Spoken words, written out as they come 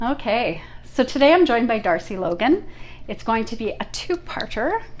Okay, so today I'm joined by Darcy Logan. It's going to be a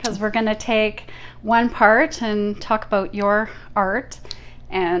two-parter because we're going to take one part and talk about your art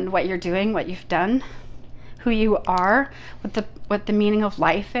and what you're doing, what you've done, who you are, what the meaning of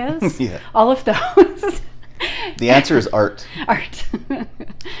life is, Yeah. all of those. The answer is art. Art.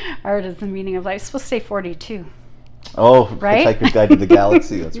 Art is the meaning of life. It's supposed to say 42. Oh, Right? Hitchhiker's Guide to the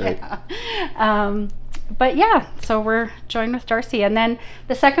Galaxy, that's right. Yeah. But yeah, so we're joined with Darcy. And then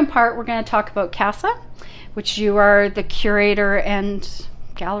the second part, we're going to talk about CASA, which you are the curator and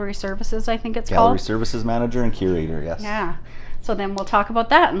gallery services, I think it's Gallery called. Services Manager and Curator, yes. Yeah. So then we'll talk about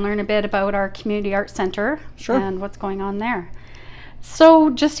that and learn a bit about our community art center Sure. and what's going on there. So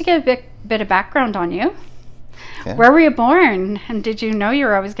just to get a bit of background on you, Okay. where were you born? And did you know you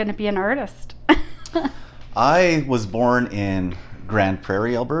were always going to be an artist? I was born in Grand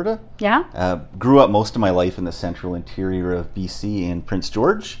Prairie, Alberta. Yeah? Grew up most of my life in the central interior of BC in Prince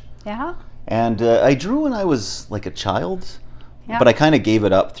George. Yeah? And I drew when I was like a child, Yeah. but I kind of gave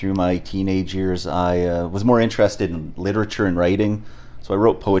it up through my teenage years. I was more interested in literature and writing. So I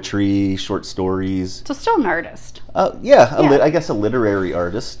wrote poetry, short stories. So still an artist. Yeah, Yeah. I guess a literary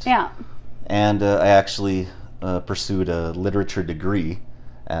artist. Yeah. And I actually pursued a literature degree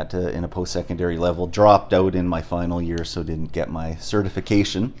in a post-secondary level. Dropped out in my final year, so didn't get my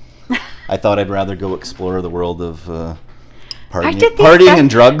certification. I thought I'd rather go explore the world of partying and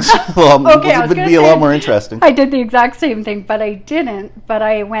drugs. Well, Okay, I it was would gonna be a say- lot more interesting. I did the exact same thing, but I didn't. But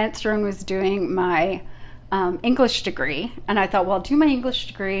I went through and was doing my English degree, and I thought, well, I'll do my English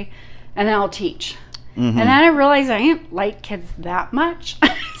degree, and then I'll teach. Mhm. And then I realized I didn't like kids that much,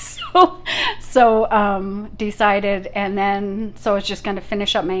 so decided, and then so I was just going to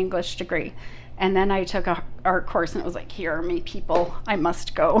finish up my English degree. And then I took a art course, and it was like, here are me people, I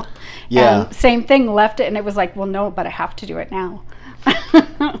must go. Yeah. And same thing, left it, and it was like, well, no, but I have to do it now.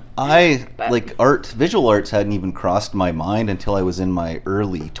 Visual arts hadn't even crossed my mind until I was in my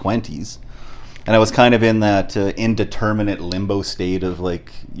early 20s. And I was kind of in that indeterminate limbo state of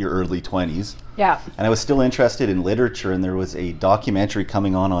like your early 20s. Yeah. And I was still interested in literature, and there was a documentary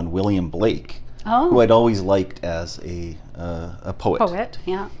coming on William Blake, Oh. who I'd always liked as a poet. Poet,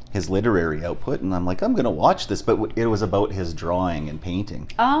 yeah. His literary output, and I'm like, I'm going to watch this, but it was about his drawing and painting.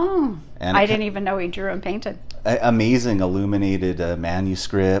 Oh, And I it didn't even know he drew and painted. Amazing illuminated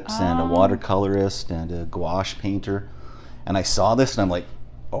manuscripts, and a Oh. watercolorist and a gouache painter. And I saw this, and I'm like,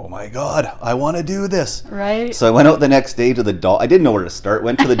 oh my God, I want to do this. Right? So I went out the next day to I didn't know where to start.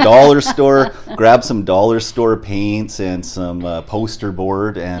 Went to the dollar store, grabbed some dollar store paints and some poster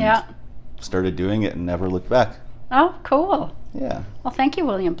board, and Yeah. started doing it and never looked back. Oh, cool. Yeah, Well, thank you,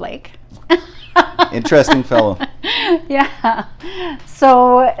 William Blake. interesting fellow. Yeah.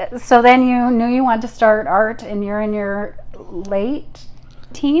 So then you knew you wanted to start art, and you're in your late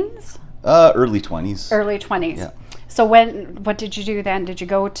teens, Early 20s. early 20s. Yeah. So what did you do then? Did you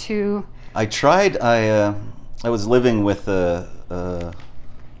go to? I tried. I was living with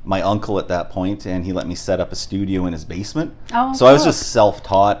my uncle at that point, and he let me set up a studio in his basement. Oh, So I was cool. just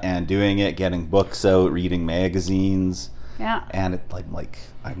self-taught and doing it, getting books out, reading magazines, Yeah. and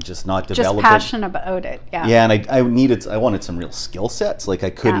I'm just not Just developing. passionate about it. Yeah. Yeah, and I wanted some real skill sets. Like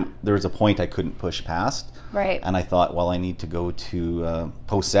I couldn't. Yeah. There was a point I couldn't push past. Right. And I thought, well, I need to go to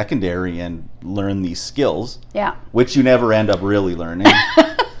post-secondary and learn these skills, Yeah. which you never end up really learning.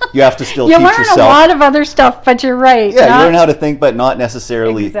 You have to still You teach learn yourself. a lot of other stuff, but you're right. Yeah, not- you learn how to think, but not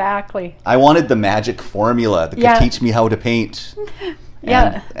necessarily. Exactly. I wanted the magic formula that could Yeah. teach me how to paint. Yeah,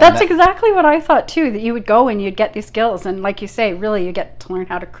 And that's that- exactly what I thought too, that you would go and you'd get these skills, and like you say, really you get to learn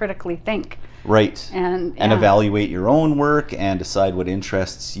how to critically think Right. and And yeah. evaluate your own work and decide what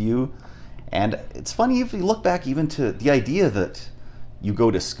interests you. And it's funny if you look back even to the idea that you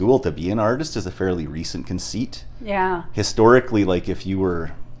go to school to be an artist is a fairly recent conceit. Yeah. Historically, like if you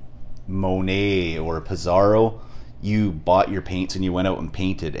were Monet or Pissarro, you bought your paints and you went out and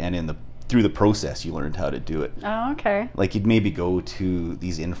painted, and through the process you learned how to do it. Oh, okay. Like you'd maybe go to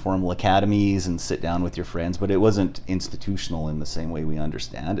these informal academies and sit down with your friends, but it wasn't institutional in the same way we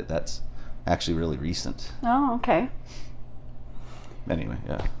understand it. That's actually really recent. Oh, okay. Anyway,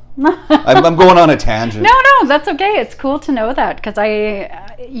 yeah. I'm going on a tangent. No, that's okay. It's cool to know that because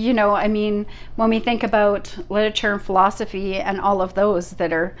I mean, when we think about literature and philosophy and all of those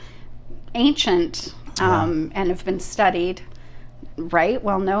that are ancient and have been studied, right,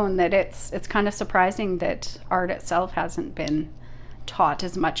 well known, that it's kind of surprising that art itself hasn't been taught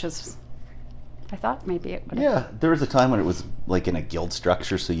as much as I thought maybe it would have. Yeah, there was a time when it was like in a guild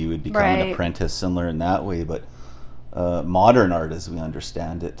structure, so you would become an Right. apprentice and learn that way, but modern art as we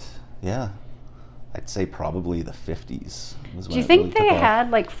understand it, yeah, I'd say probably the 50s. Was Do when you it think really they took off.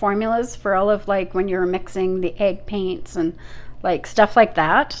 had like formulas for all of like when you were mixing the egg paints and like stuff like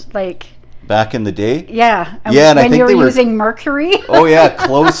that? Like, Back in the day? yeah. Yeah, and I when think you were they were- using mercury. Oh yeah,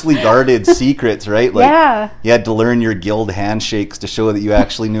 closely guarded secrets, right? Like, Yeah. you had to learn your guild handshakes to show that you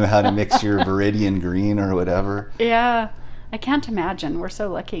actually knew how to mix your Viridian green or whatever. Yeah. I can't imagine. We're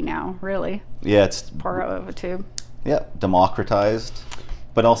so lucky now, really. Yeah, it's Pour out of a tube. democratized,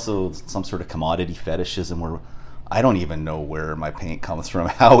 but also some sort of commodity fetishism where I don't even know where my paint comes from,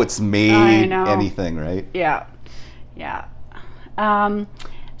 how it's made, know. anything, right? Yeah. Yeah.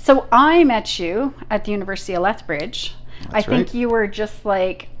 So I met you at the University of Lethbridge. I That's think right. you were just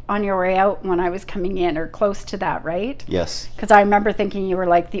like on your way out when I was coming in or close to that, right? Yes. Because I remember thinking you were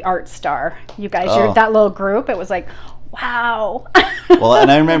like the art star. You guys, Oh. you're that little group. It was like, wow. Well,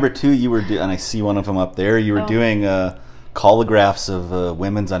 and I remember too, you were, and I see one of them up there, you were Oh. doing collagraphs of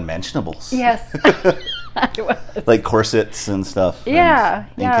women's unmentionables. Yes. I was. Like corsets and stuff. and Yeah,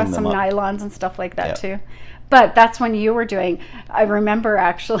 yeah, inking some them up. nylons and stuff like that Yeah. too. But that's when you were doing. I remember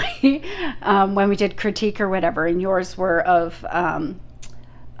actually when we did critique or whatever, and yours were of,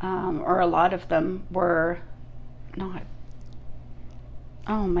 or a lot of them were not.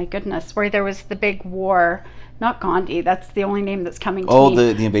 Oh my goodness! Where there was the big war, not Gandhi. That's the only name that's coming to Oh,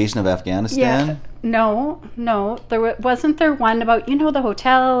 me. the invasion of Afghanistan? Yeah. No. Wasn't there one about the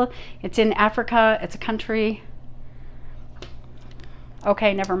hotel? It's in Africa. It's a country.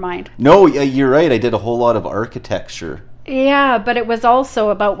 Okay, never mind. No, yeah, you're right. I did a whole lot of architecture. Yeah, but it was also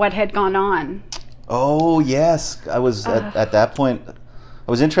about what had gone on. Oh, yes. I was at that point,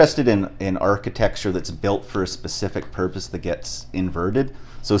 I was interested in architecture that's built for a specific purpose that gets inverted.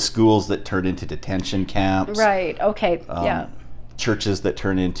 So schools that turn into detention camps. Right. Okay. Yeah. Churches that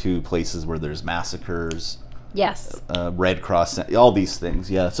turn into places where there's massacres. Yes. Red Cross, all these things.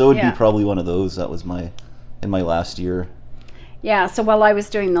 Yeah. So it would Yeah. be probably one of those. That was in my last year. Yeah. So while I was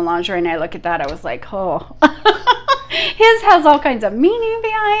doing the lingerie and I look at that, I was like, oh, his has all kinds of meaning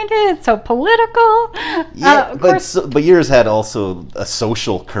behind it. It's so political. Yeah, of course, but yours had also a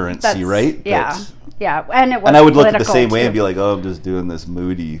social currency, that's- right? Yeah. That's- Yeah. And it was. And I would look at the political, same way too. and be like, oh, I'm just doing this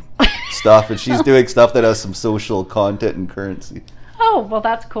moody stuff. And she's doing stuff that has some social content and currency. Oh, well,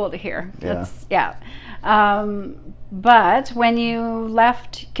 that's cool to hear. Yeah. That's, yeah. But when you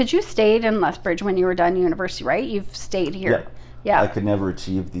left, because you stayed in Lethbridge when you were done university, right? You've stayed here. Yeah. I could never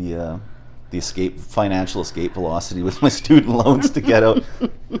achieve the financial escape velocity with my student loans to get out.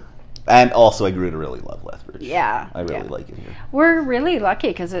 And also, I grew to really love Lethbridge. Yeah. I really yeah. like it here. We're really lucky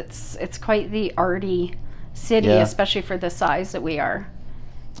because it's quite the arty city, Yeah. especially for the size that we are.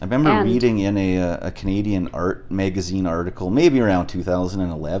 I remember And- reading in a Canadian art magazine article, maybe around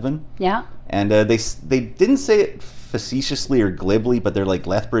 2011, Yeah. and they didn't say it facetiously or glibly, but they're like,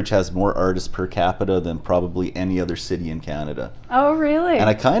 Lethbridge has more artists per capita than probably any other city in Canada. Oh, really? And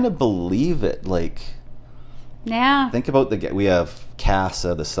I kind of believe it. Like, yeah. think about we have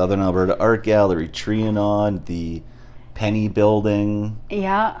CASA, the Southern Alberta Art Gallery, Trianon, the Penny Building,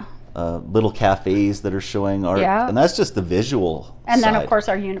 Yeah. little cafes that are showing art. Yeah. And that's just the visual And then, side. of course,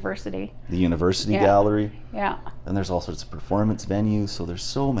 our university. The University Yeah. Gallery. Yeah. And there's all sorts of performance venues, so there's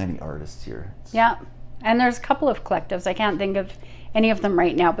so many artists here. Yeah. And there's a couple of collectives. I can't think of any of them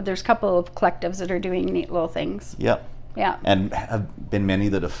right now, but there's a couple of collectives that are doing neat little things. Yep. Yeah. And have been many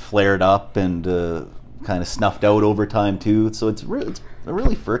that have flared up and kind of snuffed out over time too. So it's a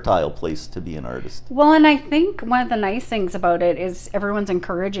really fertile place to be an artist. Well, and I think one of the nice things about it is everyone's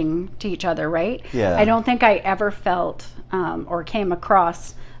encouraging to each other, right? Yeah. I don't think I ever felt or came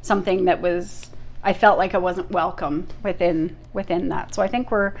across something that I felt like I wasn't welcome within that. So I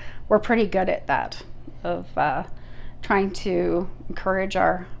think we're pretty good at that, of trying to encourage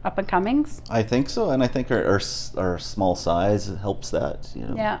our up and comings. I think so, and I think our small size helps that. You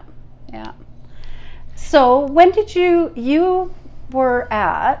know. Yeah, yeah. So when did you were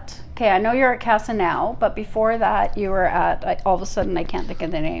at? Okay, I know you're at CASA now, but before that, you were at. All of a sudden, I can't think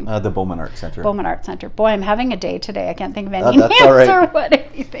of the name. The Bowman Art Center. Bowman Art Center. Boy, I'm having a day today. I can't think of any That's names all right. or what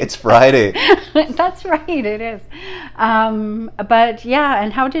anything. It's Friday. That's right, it is. But yeah,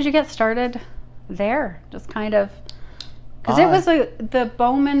 and how did you get started there? Just kind of, because the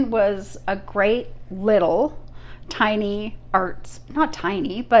Bowman was a great little tiny not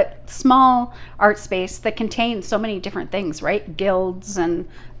tiny, but small art space that contained so many different things, right? Guilds and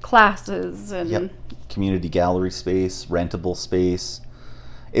classes and Yep. Community gallery space, rentable space.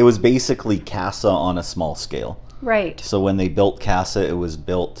 It was basically CASA on a small scale. right. So when they built CASA, it was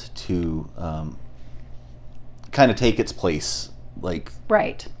built to kind of take its place, like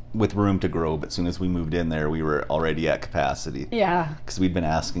Right. with room to grow. But as soon as we moved in there, we were already at capacity Yeah. because we'd been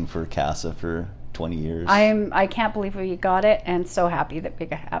asking for CASA for 20 years. I can't believe we got it, and so happy that we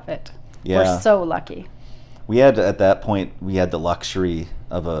have it. Yeah. We're so lucky. We had, at that point, we had the luxury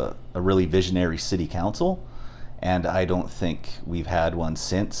of a really visionary city council, and I don't think we've had one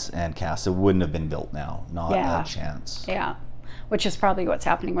since, and CASA wouldn't have been built now. Not a chance. Yeah. Which is probably what's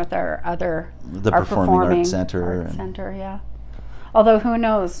happening with our Performing Arts Center. Yeah. Although who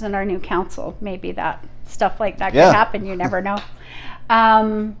knows, in our new council, maybe that stuff like that could happen. You never know.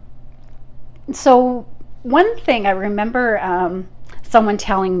 So one thing I remember someone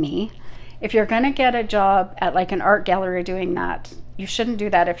telling me, if you're going to get a job at like an art gallery doing that, you shouldn't do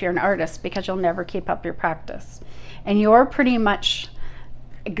that if you're an artist, because you'll never keep up your practice. And you're pretty much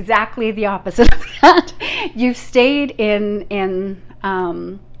exactly the opposite of that. You've stayed in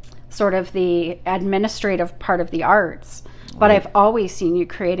sort of the administrative part of the arts, but I've always seen you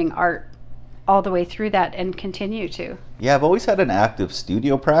creating art all the way through that and continue to. Yeah, I've always had an active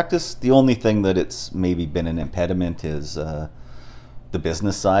studio practice. The only thing that it's maybe been an impediment is the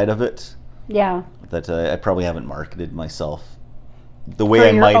business side of it. Yeah. That I probably haven't marketed myself the way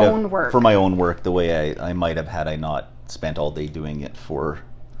I might have for my own work, the way I might have had I not spent all day doing it for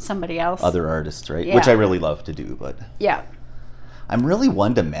somebody else, other artists, right? Yeah. Which I really love to do, but yeah, I'm really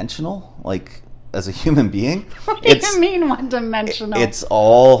one-dimensional, like as a human being. What do you mean one-dimensional? It's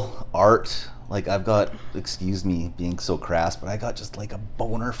all art. Like I've got, excuse me being so crass, but I got just like a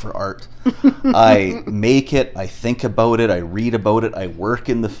boner for art. I make it, I think about it, I read about it, I work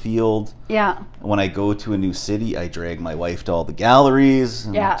in the field. Yeah. When I go to a new city, I drag my wife to all the galleries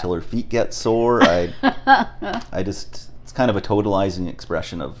until her feet get sore. I just, it's kind of a totalizing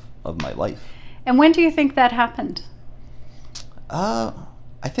expression of my life. And when do you think that happened? I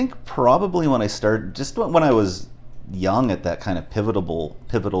think probably when I started, just when I was young at that kind of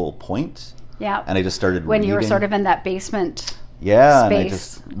pivotal point. Yeah. And I just started when reading. You were sort of in that basement Yeah, space. And I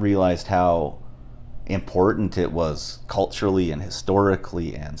just realized how important it was culturally and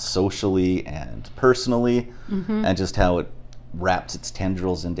historically and socially and personally, and just how it wraps its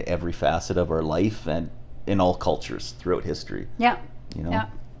tendrils into every facet of our life and in all cultures throughout history. Yeah. You know? Yeah.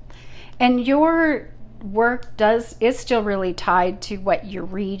 And your work is still really tied to what you're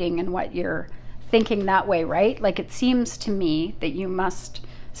reading and what you're thinking that way, right? Like it seems to me that you must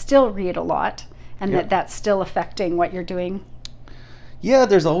still read a lot, and that's still affecting what you're doing. Yeah,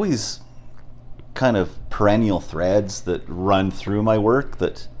 there's always kind of perennial threads that run through my work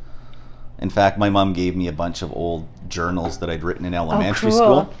that, in fact, my mom gave me a bunch of old journals that I'd written in elementary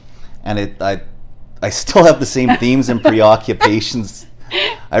school, and I still have the same themes and preoccupations.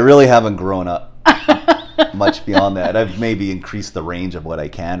 I really haven't grown up much beyond that. I've maybe increased the range of what I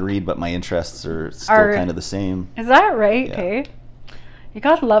can read, but my interests are still kind of the same. Is that right? Yeah. Okay. You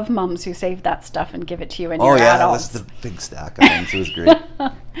gotta love mums who save that stuff and give it to you when you're adults. That's the big stack of things. It was great.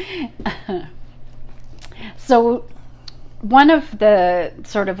 So one of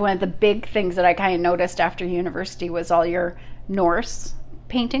the big things that I kind of noticed after university was all your Norse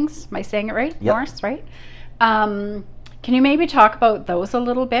paintings. Am I saying it right? Yep. Norse, right? Can you maybe talk about those a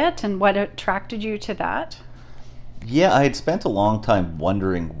little bit and what attracted you to that? Yeah, I had spent a long time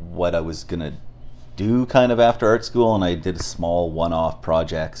wondering what I was going to do kind of after art school, and I did small one-off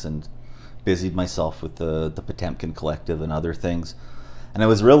projects and busied myself with the Potemkin Collective and other things. And I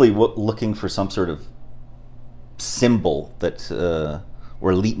was really looking for some sort of symbol that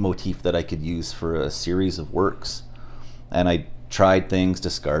or leitmotif that I could use for a series of works. And I tried things,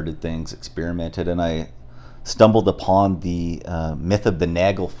 discarded things, experimented, and I stumbled upon the myth of the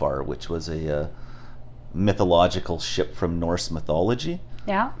Naglfar, which was a mythological ship from Norse mythology.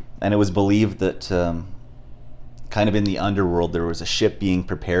 Yeah. And it was believed that kind of in the underworld there was a ship being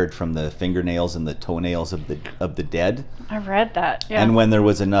prepared from the fingernails and the toenails of the dead. I read that. Yeah. And when there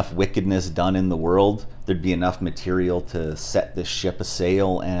was enough wickedness done in the world, there'd be enough material to set this ship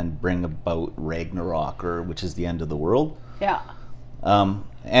asail and bring about Ragnarok, which is the end of the world. Yeah.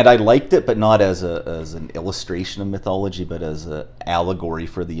 And I liked it, but not as an illustration of mythology, but as an allegory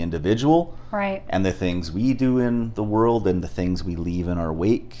for the individual. Right. And the things we do in the world and the things we leave in our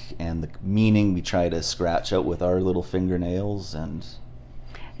wake and the meaning we try to scratch out with our little fingernails. And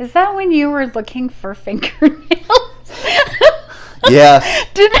is that when you were looking for fingernails? Yeah.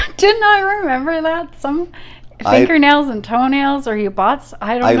 Didn't I remember that? Some fingernails and toenails, or you bought?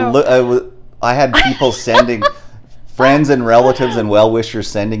 I don't know. I had people sending... friends and relatives and well-wishers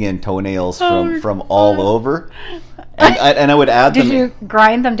sending in toenails from all over. And I would add them. Did you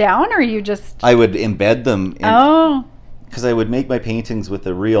grind them down, or you just... I would embed them. Oh. Because I would make my paintings with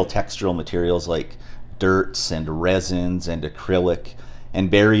the real textural materials like dirts and resins and acrylic.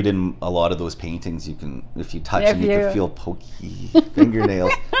 And buried in a lot of those paintings, you can, if you touch them, you can feel pokey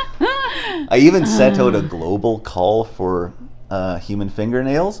fingernails. I even sent out a global call for human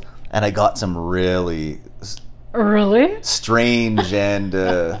fingernails, and I got some really Really? strange and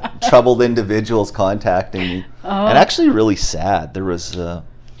troubled individuals contacting me. And actually really sad. There was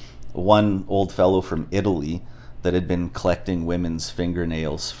one old fellow from Italy that had been collecting women's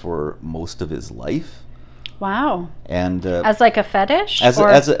fingernails for most of his life. Wow. And As like a fetish? as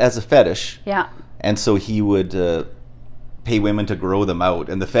a fetish. Yeah. And so he would pay women to grow them out,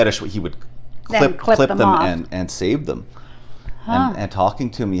 and the fetish, he would Then clip clip them them off. and save them. Huh. And talking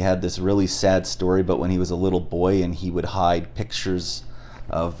to him, he had this really sad story about when he was a little boy, and he would hide pictures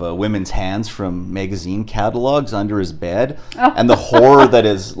of women's hands from magazine catalogs under his bed, and the horror that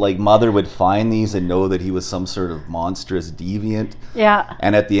his mother would find these and know that he was some sort of monstrous deviant. Yeah.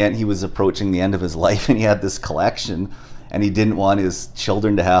 And at the end, he was approaching the end of his life, and he had this collection, and he didn't want his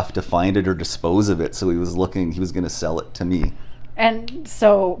children to have to find it or dispose of it, so he was going to sell it to me. And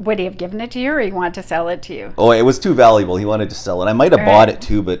so would he have given it to you, or he wanted to sell it to you? Oh, it was too valuable. He wanted to sell it. I might have All bought right. it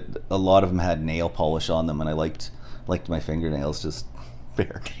too, but a lot of them had nail polish on them, and I liked my fingernails just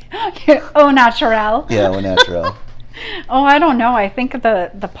bare. Oh, natural. Yeah, au naturel. Oh, I don't know. I think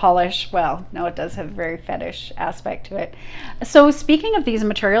the polish, well, no, it does have a very fetish aspect to it. So speaking of these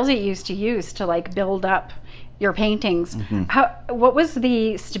materials that you used to use to build up your paintings, what was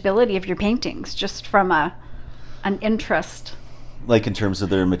the stability of your paintings, just from an interest? Like in terms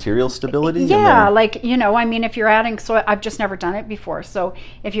of their material stability? Yeah, and I mean, if you're adding soil, I've just never done it before. So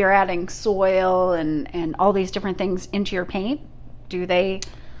if you're adding soil and all these different things into your paint, do they?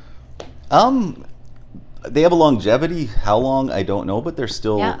 they have a longevity. How long, I don't know, but they're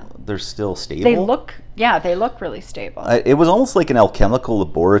still stable. They look really stable. It was almost like an alchemical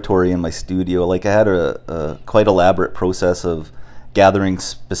laboratory in my studio. I had a quite elaborate process of gathering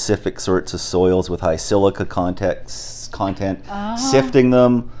specific sorts of soils with high silica content, sifting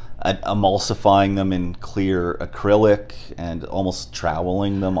them, emulsifying them in clear acrylic, and almost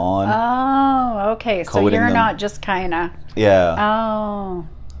troweling them on. Oh, okay. So coating you're them. not just kind of. Yeah. Oh,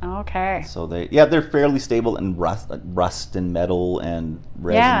 okay. So they're fairly stable in rust and metal and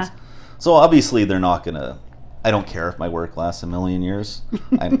resins. Yeah. So obviously they're not gonna. I don't care if my work lasts a million years.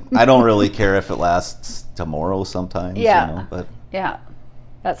 I don't really care if it lasts tomorrow sometimes. Yeah. But Yeah,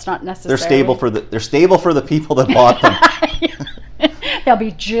 that's not necessary. they're stable for the people that bought them. They'll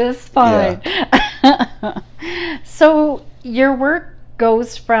be just fine. So your work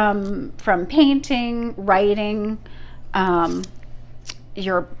goes from painting, writing.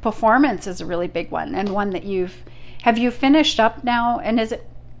 Your performance is a really big one, and one that have you finished up now? And is it?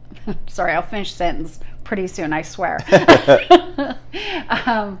 Sorry, I'll finish the sentence pretty soon, I swear.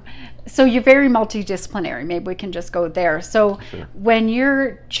 So you're very multidisciplinary. Maybe we can just go there. So Sure. When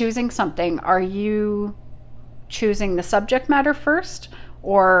you're choosing something, are you choosing the subject matter first,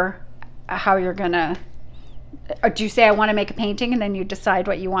 or how you're gonna? Or do you say, I want to make a painting, and then you decide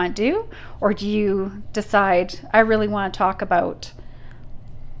what you want to do? Or do you decide, I really want to talk about?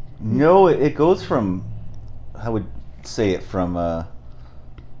 No, it goes from, I would say it from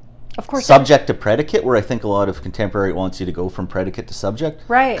Of course. subject to predicate, where I think a lot of contemporary wants you to go from predicate to subject.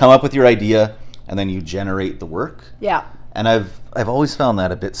 Right. Come up with your idea, and then you generate the work. Yeah. And I've always found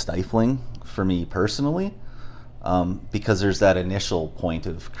that a bit stifling for me personally, because there's that initial point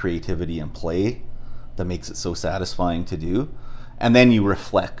of creativity and play that makes it so satisfying to do, and then you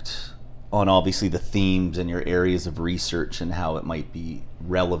reflect on obviously the themes and your areas of research and how it might be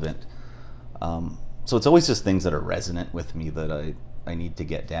relevant. So it's always just things that are resonant with me that I need to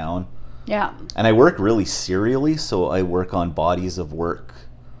get down. Yeah. And I work really serially, so I work on bodies of work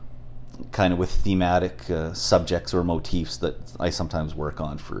kind of with thematic subjects or motifs that I sometimes work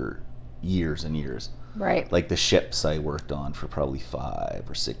on for years and years. Right. Like the ships I worked on for probably 5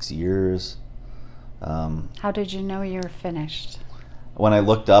 or 6 years. How did you know you were finished? When I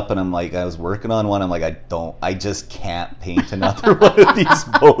looked up and I was working on one, I'm like, I just can't paint another one of these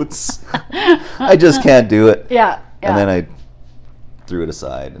boats. I just can't do it. Yeah. And then I threw it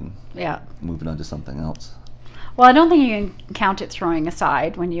aside and Yeah. moved on to something else. Well, I don't think you can count it throwing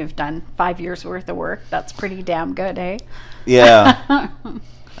aside when you've done 5 years worth of work. That's pretty damn good, eh? Yeah.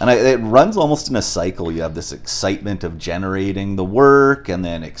 And it runs almost in a cycle. You have this excitement of generating the work and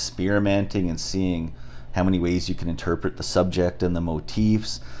then experimenting and seeing how many ways you can interpret the subject and the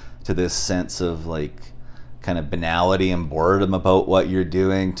motifs, to this sense of kind of banality and boredom about what you're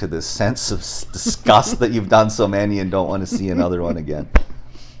doing, to this sense of disgust that you've done so many and don't want to see another one again.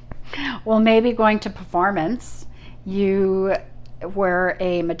 Well, maybe going to performance, you were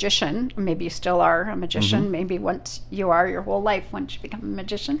a magician. Maybe you still are a magician. Maybe once you are your whole life, once you become a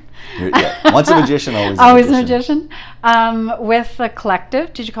magician. Once a magician, always a always magician. a magician. With a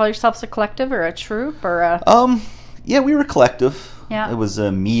collective, did you call yourselves a collective or a troupe or a? Yeah, we were a collective. Yeah. It was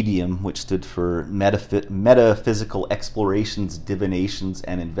a medium, which stood for metaphysical explorations, divinations,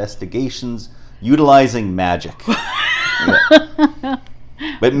 and investigations utilizing magic. Yeah.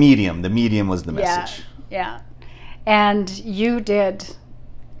 But medium. The medium was the message. Yeah. And you did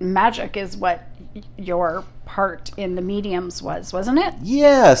magic is what your part in the mediums was, wasn't it?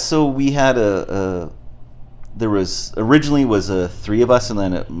 Yeah, so we had there was originally was 3 of us, and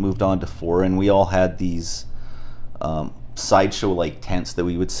then it moved on to 4, and we all had these sideshow like tents that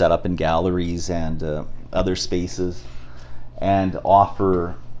we would set up in galleries and other spaces and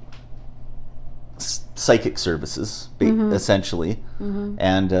offer psychic services, essentially.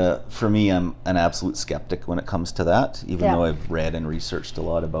 And for me, I'm an absolute skeptic when it comes to that, even though I've read and researched a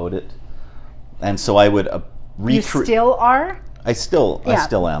lot about it. And so I would You still are? I still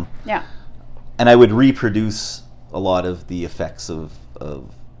am. Yeah. And I would reproduce a lot of the effects of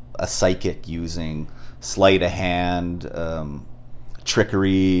a psychic using sleight of hand,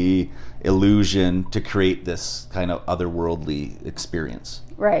 trickery, illusion to create this kind of otherworldly experience.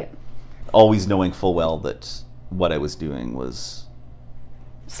 Right. Always knowing full well that what I was doing was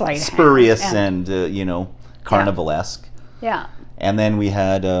Sleight of spurious hand. and carnivalesque. Yeah. And then we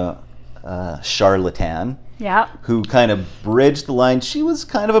had Charlatan, Yeah. who kind of bridged the line. She was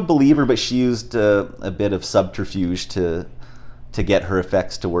kind of a believer, but she used a bit of subterfuge to get her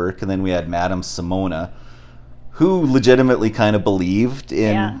effects to work. And then we had Madame Simona, who legitimately kind of believed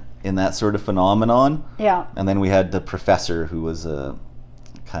in that sort of phenomenon. Yeah. And then we had the professor, who was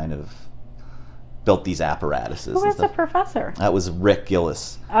kind of built these apparatuses. Who and was the stuff. professor? That was Rick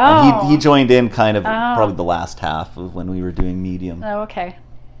Gillis. Oh. And he joined in kind of probably the last half of when we were doing medium. Oh, okay.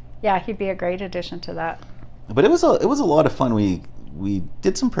 Yeah, he'd be a great addition to that. But it was a lot of fun. We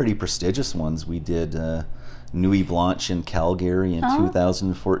did some pretty prestigious ones. We did Nuit Blanche in Calgary in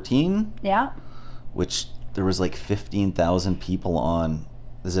 2014. Yeah. Which there was like 15,000 people on.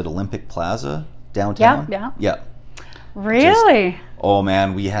 Is it Olympic Plaza downtown? Yeah. Really? Oh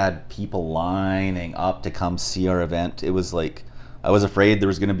man, we had people lining up to come see our event. It was like, I was afraid there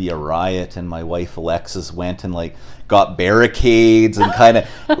was going to be a riot, and my wife Alexis went and like got barricades and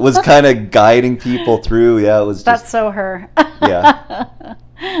was kind of guiding people through. Yeah, it was just, That's so her. Yeah.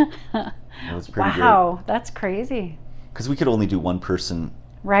 It was pretty great. Wow, that's crazy. Because we could only do one person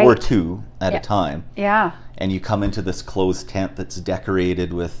Right. or 2 at a time. Yeah. And you come into this closed tent that's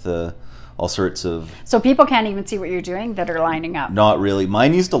decorated with all sorts of... So people can't even see what you're doing that are lining up. Not really.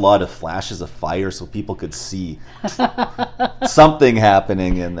 Mine used a lot of flashes of fire so people could see something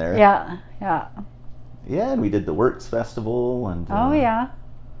happening in there. Yeah, yeah. Yeah, and we did the Works Festival and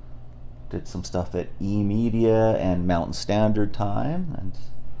did some stuff at E-Media and Mountain Standard Time. And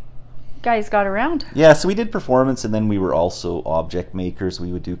Guys got around. yeah, so we did performance, and then we were also object makers.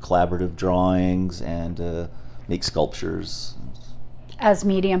 We would do collaborative drawings and make sculptures As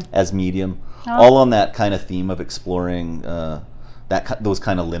medium. as medium, Oh. all on that kind of theme of exploring those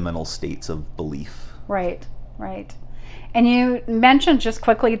kind of liminal states of belief. Right, right. And you mentioned just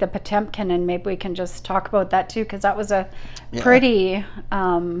quickly the Potemkin, and maybe we can just talk about that too, because that was a pretty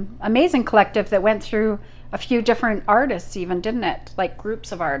amazing collective that went through a few different artists even, didn't it? Like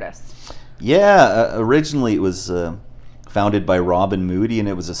groups of artists. Yeah, originally it was founded by Robin Moody, and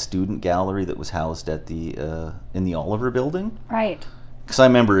it was a student gallery that was housed at in the Oliver Building. Right. Because I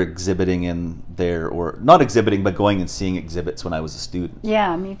remember exhibiting in there, or not exhibiting, but going and seeing exhibits when I was a student.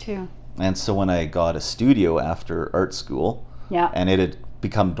 Yeah, me too. And so when I got a studio after art school, and it had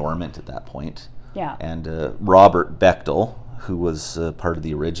become dormant at that point, and Robert Bechtel, who was part of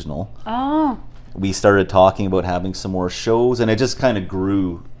the original, we started talking about having some more shows, and it just kind of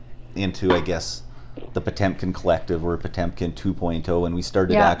grew into, I guess, the Potemkin Collective or Potemkin 2.0, and we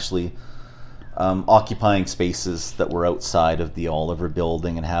started actually occupying spaces that were outside of the Oliver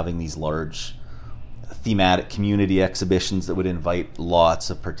Building and having these large thematic community exhibitions that would invite lots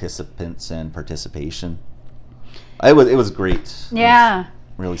of participants and participation. It was great. Yeah. It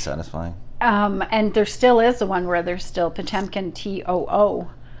was really satisfying. And there still is the one where there's still Potemkin TOO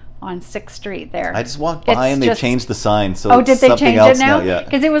on 6th Street there. I just walked by and they changed the sign, so did they change it now? Yeah.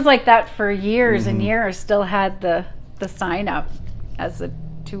 Because it was like that for years and years, still had the sign up as the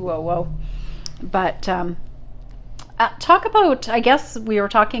 200. But talk about, I guess we were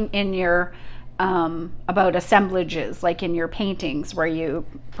talking in your, about assemblages, like in your paintings where you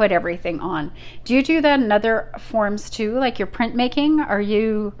put everything on. Do you do that in other forms too, like your printmaking? Are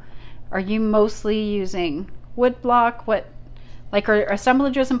you mostly using wood block? Like, are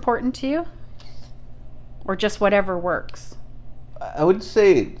assemblages important to you? Or just whatever works? I would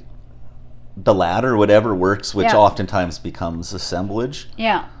say the latter, whatever works, which Yeah. oftentimes becomes assemblage.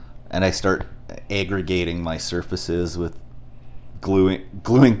 Yeah. And I start aggregating my surfaces with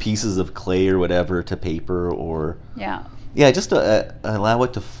gluing pieces of clay or whatever to paper, or Yeah. just allow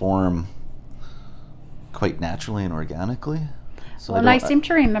it to form quite naturally and organically. So Well, and I seem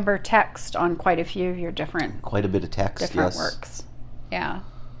to remember text on quite a few of your different quite a bit of text, yes. works. Yeah.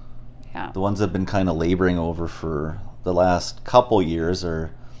 Yeah. The ones I've been kind of laboring over for the last couple years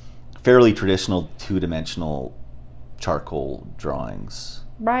are fairly traditional two-dimensional charcoal drawings.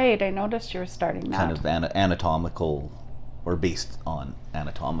 Right. I noticed you were starting that. Kind of anatomical, or based on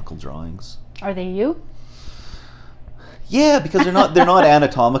anatomical drawings. Are they you? Yeah, because they're not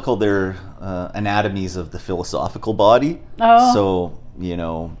anatomical. They're anatomies of the philosophical body. Oh. So,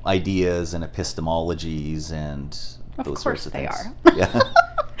 ideas and epistemologies and those sorts of they things. are. Yeah.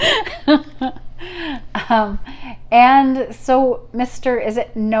 And so, is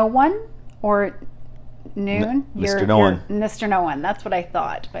it No One or Noon? Mr. No One. Mr. No One. That's what I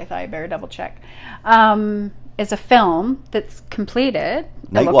thought. But I thought I better double check. Is a film that's completed.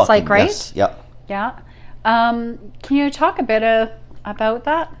 Night It looks Walking, like, right? yes. Yeah. Yeah. Can you talk a bit about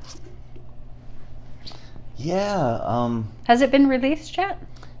that? Yeah. Has it been released yet?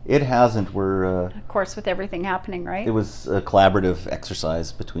 It hasn't. Of course, with everything happening, right? It was a collaborative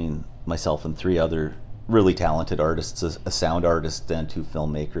exercise between myself and 3 other really talented artists, a sound artist and 2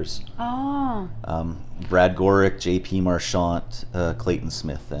 filmmakers. Oh. Brad Gorick, J.P. Marchant, Clayton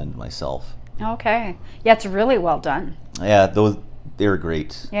Smith, and myself. Okay. Yeah, it's really well done. Yeah, they were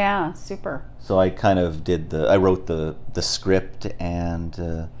great. Yeah, super. So I kind of I wrote the script and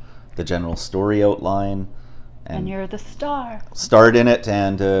the general story outline. And you're the star. Starred in it,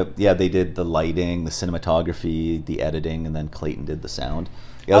 and they did the lighting, the cinematography, the editing, and then Clayton did the sound.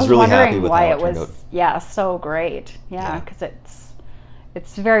 Yeah, I was really happy with how it turned out. Yeah, so great. Yeah, because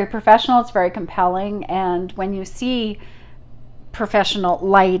it's very professional, it's very compelling, and when you see professional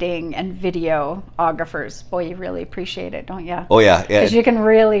lighting and videographers, boy, you really appreciate it, don't you? Oh yeah, because you can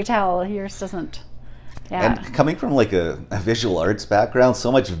really tell yours doesn't. Yeah. And coming from like a visual arts background,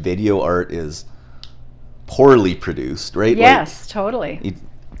 so much video art is poorly produced, right? Yes, totally.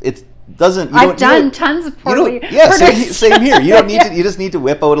 It doesn't. I've done tons of poorly produced. Same here. You don't need to. You just need to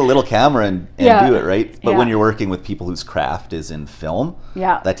whip out a little camera and do it, right? But when you're working with people whose craft is in film,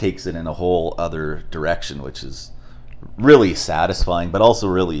 that takes it in a whole other direction, which is really satisfying, but also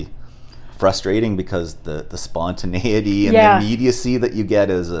really frustrating because the spontaneity and the immediacy that you get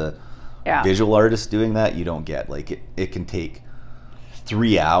as a visual artist doing that, you don't get. Like it can take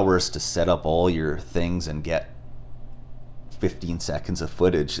 3 hours to set up all your things and get 15 seconds of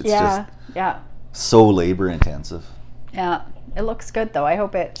footage. It's just so labor intensive. Yeah, it looks good though. I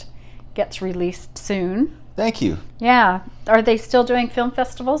hope it gets released soon. Thank you. Yeah. Are they still doing film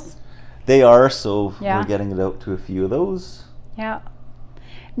festivals? They are, so we're getting it out to a few of those. Yeah.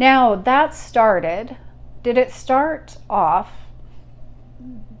 Now, that started, did it start off,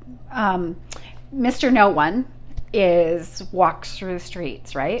 Mr. No One walks through the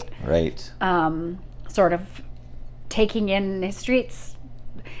streets, right? Right. Sort of taking in the streets.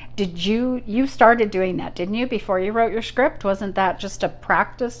 Did you started doing that, didn't you, before you wrote your script? Wasn't that just a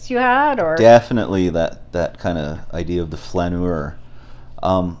practice you had, or? Definitely that kind of idea of the flaneur.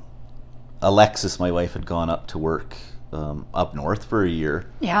 Alexis, my wife, had gone up to work up north for a year.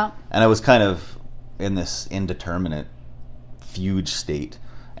 Yeah. And I was kind of in this indeterminate fugue state.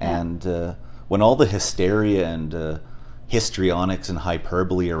 And when all the hysteria and histrionics and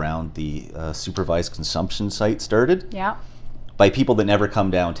hyperbole around the supervised consumption site started, by people that never come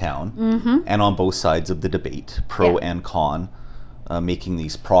downtown, and on both sides of the debate, pro and con, making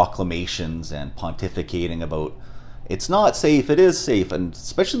these proclamations and pontificating about it's not safe, it is safe, and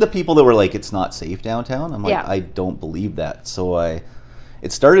especially the people that were like, it's not safe downtown. I'm like, I don't believe that. So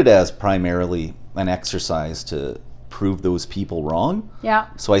it started as primarily an exercise to prove those people wrong. Yeah.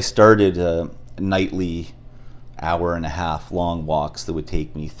 So I started nightly hour-and-a-half long walks that would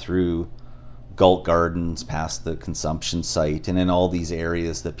take me through Galt Gardens, past the consumption site, and in all these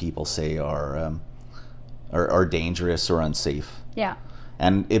areas that people say are dangerous or unsafe. Yeah.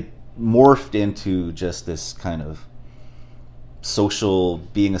 And it morphed into just this kind of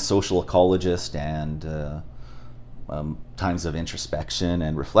being a social ecologist and times of introspection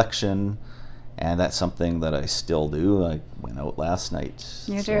and reflection. And that's something that I still do. I went out last night.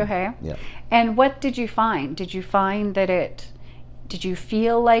 You do, hey? Yeah. And what did you find? Did you find that did you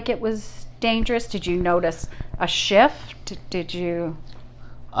feel like it was dangerous? Did you notice a shift? Did you?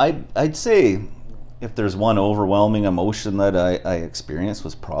 I'd say if there's one overwhelming emotion that I experienced,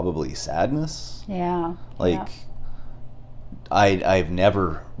 was probably sadness. Yeah. Like, yeah. I've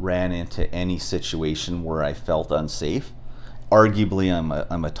never ran into any situation where I felt unsafe. Arguably,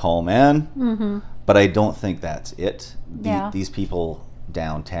 I'm a tall man, but I don't think that's it. These people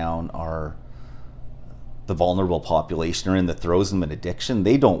downtown are the vulnerable population, are in the throes of an addiction.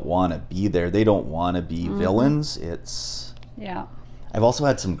 They don't want to be there. They don't want to be villains. Yeah. I've also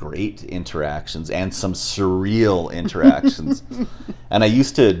had some great interactions and some surreal interactions. And I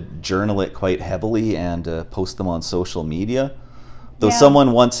used to journal it quite heavily and post them on social media. Though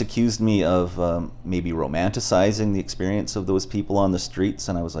someone once accused me of maybe romanticizing the experience of those people on the streets,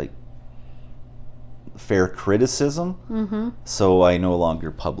 and I was like, fair criticism. So I no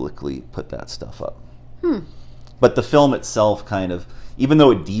longer publicly put that stuff up. But the film itself kind of, even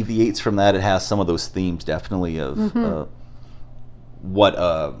though it deviates from that, it has some of those themes definitely of what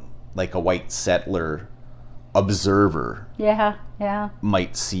like a white settler observer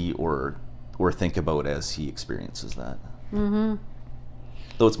might see or think about as he experiences that.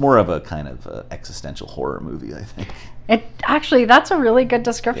 Though it's more of a kind of existential horror movie, I think. It actually, that's a really good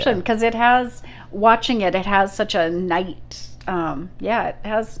description, because it has, watching it, it has such a night, it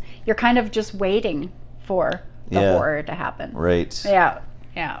has, you're kind of just waiting for the horror to happen. Right. Yeah.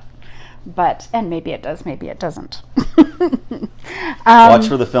 But, and maybe it does, maybe it doesn't. Watch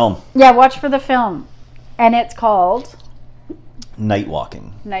for the film. Yeah, watch for the film. And it's called? Night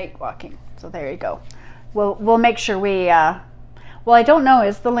Walking. Night Walking. So there you go. We'll make sure we, well, I don't know,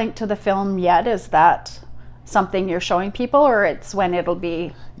 is the link to the film yet? Is that something you're showing people, or it's when it'll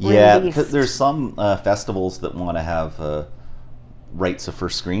be released? Yeah, because there's some festivals that want to have rights of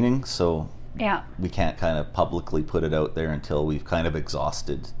first screening, so we can't kind of publicly put it out there until we've kind of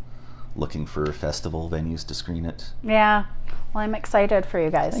exhausted looking for festival venues to screen it. Yeah. Well, I'm excited for you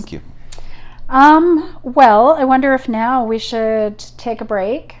guys. Thank you. Well, I wonder if now we should take a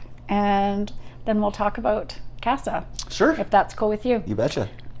break and then we'll talk about CASA. Sure. If that's cool with you. You betcha.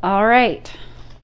 All right.